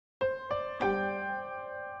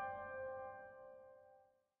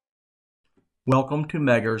Welcome to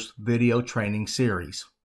Megger's video training series.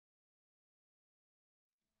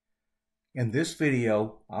 In this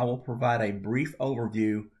video, I will provide a brief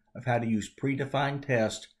overview of how to use predefined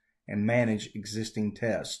tests and manage existing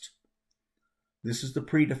tests. This is the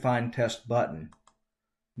predefined test button.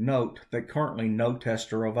 Note that currently no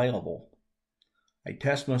tests are available. A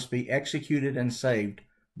test must be executed and saved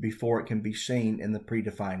before it can be seen in the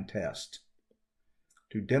predefined test.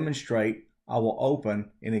 To demonstrate, I will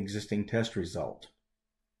open an existing test result.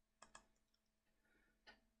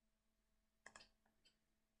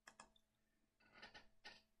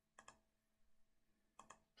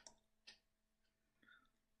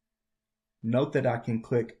 Note that I can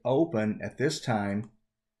click Open at this time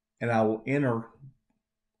and I will enter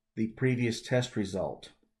the previous test result.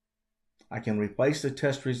 I can replace the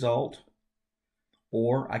test result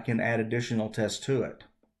or I can add additional tests to it.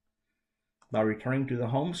 By returning to the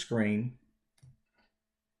home screen,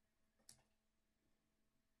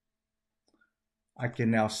 I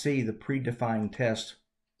can now see the predefined test.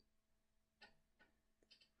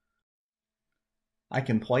 I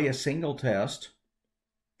can play a single test.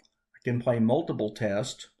 I can play multiple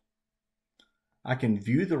tests. I can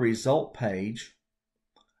view the result page.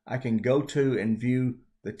 I can go to and view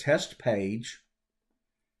the test page.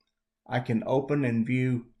 I can open and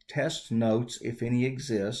view test notes if any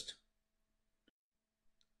exist.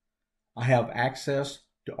 I have access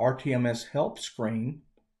to RTMS help screen.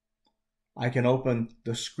 I can open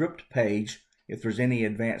the script page if there's any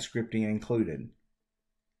advanced scripting included.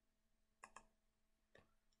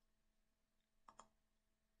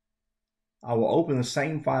 I will open the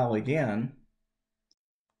same file again.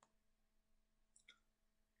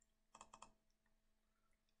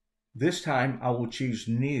 This time I will choose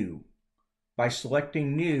New. By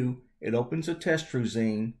selecting New, it opens a test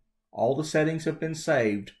routine. All the settings have been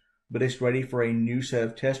saved, but it's ready for a new set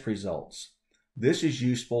of test results. This is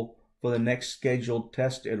useful for the next scheduled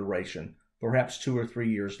test iteration, perhaps 2 or 3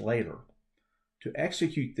 years later. To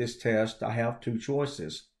execute this test, I have two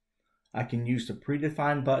choices. I can use the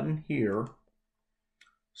predefined button here,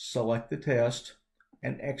 select the test,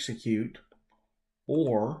 and execute,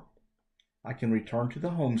 or I can return to the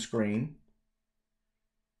home screen,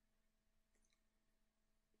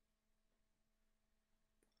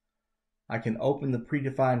 I can open the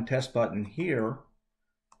predefined test button here,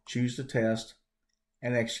 choose the test,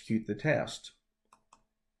 and execute the test.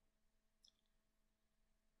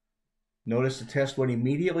 Notice the test went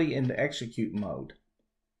immediately into execute mode.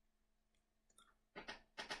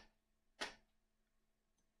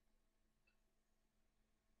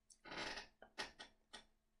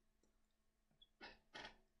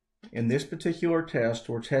 In this particular test,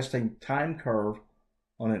 we're testing time curve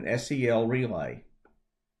on an SEL relay.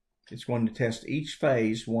 It's going to test each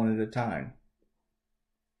phase one at a time.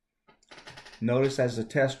 Notice as the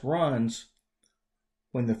test runs,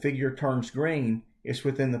 when the figure turns green, it's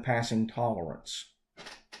within the passing tolerance.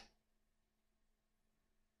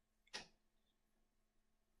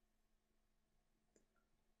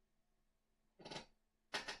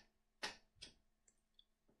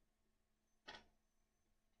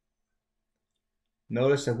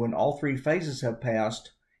 Notice that when all three phases have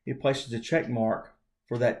passed, it places a check mark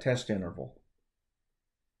for that test interval.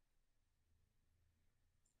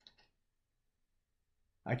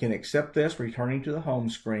 I can accept this, returning to the home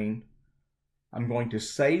screen. I'm going to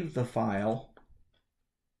save the file.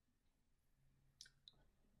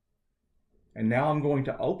 And now I'm going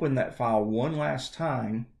to open that file one last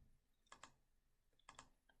time.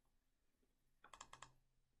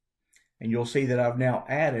 And you'll see that I've now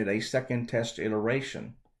added a second test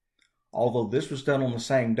iteration. Although this was done on the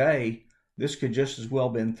same day, this could just as well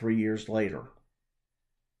have been 3 years later.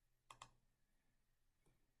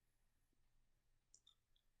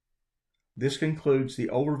 This concludes the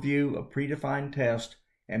overview of predefined test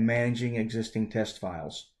and managing existing test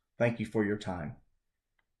files. Thank you for your time.